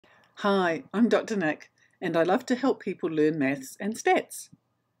Hi, I'm Dr Nic, and I love to help people learn maths and stats.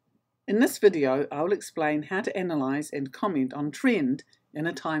 In this video, I'll explain how to analyse and comment on trend in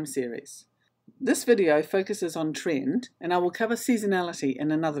a time series. This video focuses on trend, and I will cover seasonality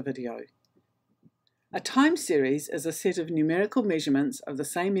in another video. A time series is a set of numerical measurements of the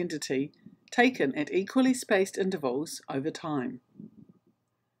same entity taken at equally spaced intervals over time.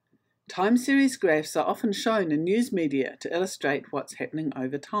 Time series graphs are often shown in news media to illustrate what's happening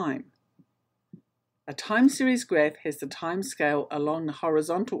over time. A time series graph has the time scale along the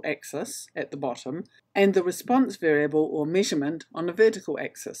horizontal axis at the bottom and the response variable or measurement on the vertical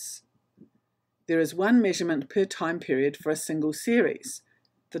axis. There is one measurement per time period for a single series.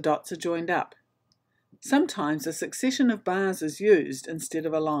 The dots are joined up. Sometimes a succession of bars is used instead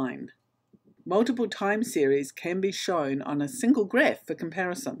of a line. Multiple time series can be shown on a single graph for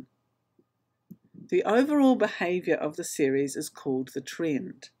comparison. The overall behaviour of the series is called the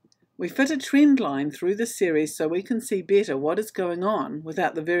trend. We fit a trend line through the series so we can see better what is going on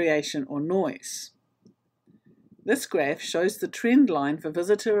without the variation or noise. This graph shows the trend line for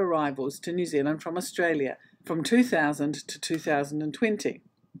visitor arrivals to New Zealand from Australia from 2000 to 2020.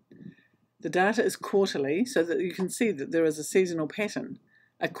 The data is quarterly so that you can see that there is a seasonal pattern.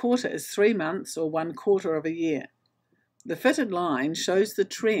 A quarter is 3 months or 1/4 of a year. The fitted line shows the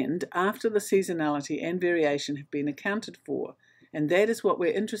trend after the seasonality and variation have been accounted for, and that is what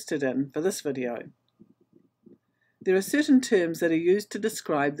we're interested in for this video. There are certain terms that are used to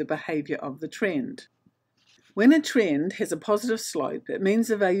describe the behaviour of the trend. When a trend has a positive slope, it means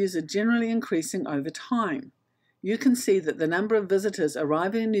the values are generally increasing over time. You can see that the number of visitors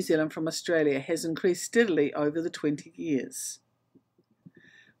arriving in New Zealand from Australia has increased steadily over the 20 years.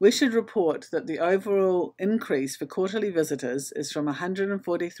 We should report that the overall increase for quarterly visitors is from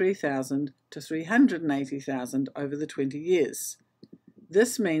 143,000 to 380,000 over the 20 years.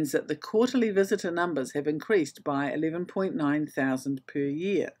 This means that the quarterly visitor numbers have increased by 11.9 thousand per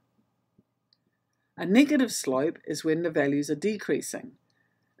year. A negative slope is when the values are decreasing.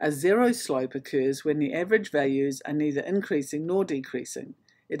 A zero slope occurs when the average values are neither increasing nor decreasing.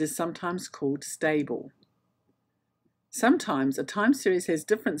 It is sometimes called stable. Sometimes a time series has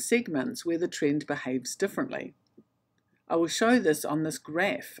different segments where the trend behaves differently. I will show this on this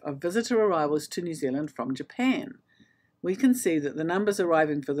graph of visitor arrivals to New Zealand from Japan. We can see that the numbers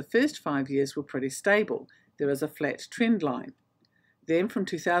arriving for the first 5 years were pretty stable. There is a flat trend line. Then from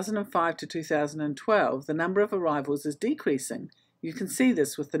 2005 to 2012, the number of arrivals is decreasing. You can see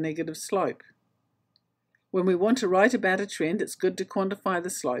this with the negative slope. When we want to write about a trend, it's good to quantify the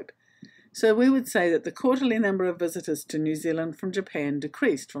slope. So we would say that the quarterly number of visitors to New Zealand from Japan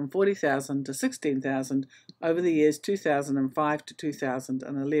decreased from 40,000 to 16,000 over the years 2005 to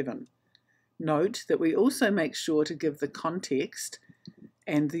 2011. Note that we also make sure to give the context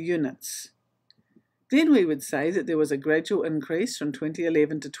and the units. Then we would say that there was a gradual increase from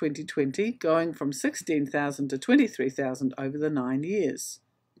 2011 to 2020, going from 16,000 to 23,000 over the 9 years.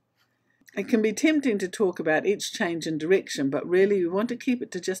 It can be tempting to talk about each change in direction, but really we want to keep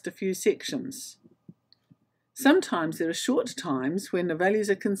it to just a few sections. Sometimes there are short times when the values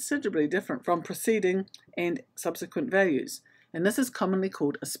are considerably different from preceding and subsequent values, and this is commonly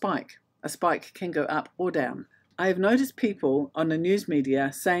called a spike. A spike can go up or down. I have noticed people on the news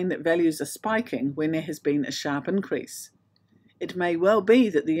media saying that values are spiking when there has been a sharp increase. It may well be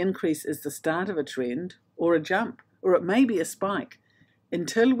that the increase is the start of a trend, or a jump, or it may be a spike.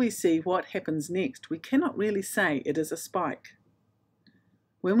 Until we see what happens next, we cannot really say it is a spike.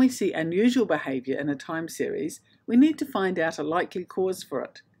 When we see unusual behaviour in a time series, we need to find out a likely cause for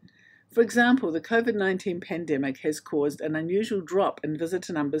it. For example, the COVID-19 pandemic has caused an unusual drop in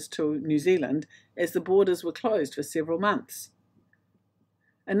visitor numbers to New Zealand as the borders were closed for several months.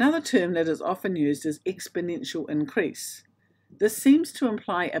 Another term that is often used is exponential increase. This seems to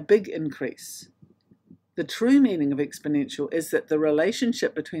imply a big increase. The true meaning of exponential is that the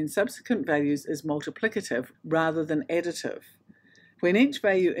relationship between subsequent values is multiplicative rather than additive. When each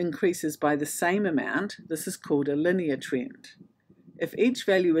value increases by the same amount, this is called a linear trend. If each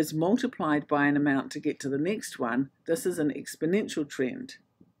value is multiplied by an amount to get to the next one, this is an exponential trend.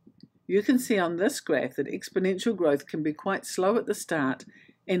 You can see on this graph that exponential growth can be quite slow at the start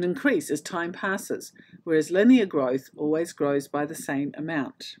and increase as time passes, whereas linear growth always grows by the same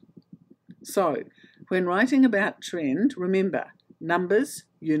amount. So, when writing about trend, remember numbers,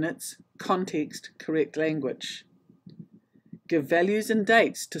 units, context, correct language. Give values and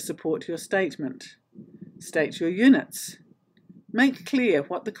dates to support your statement. State your units. Make clear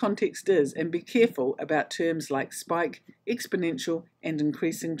what the context is and be careful about terms like spike, exponential, and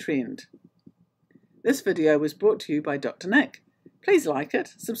increasing trend. This video was brought to you by Dr Nic. Please like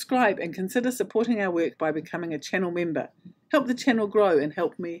it, subscribe, and consider supporting our work by becoming a channel member. Help the channel grow and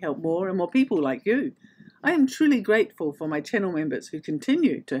help me help more and more people like you. I am truly grateful for my channel members who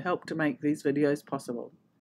continue to help to make these videos possible.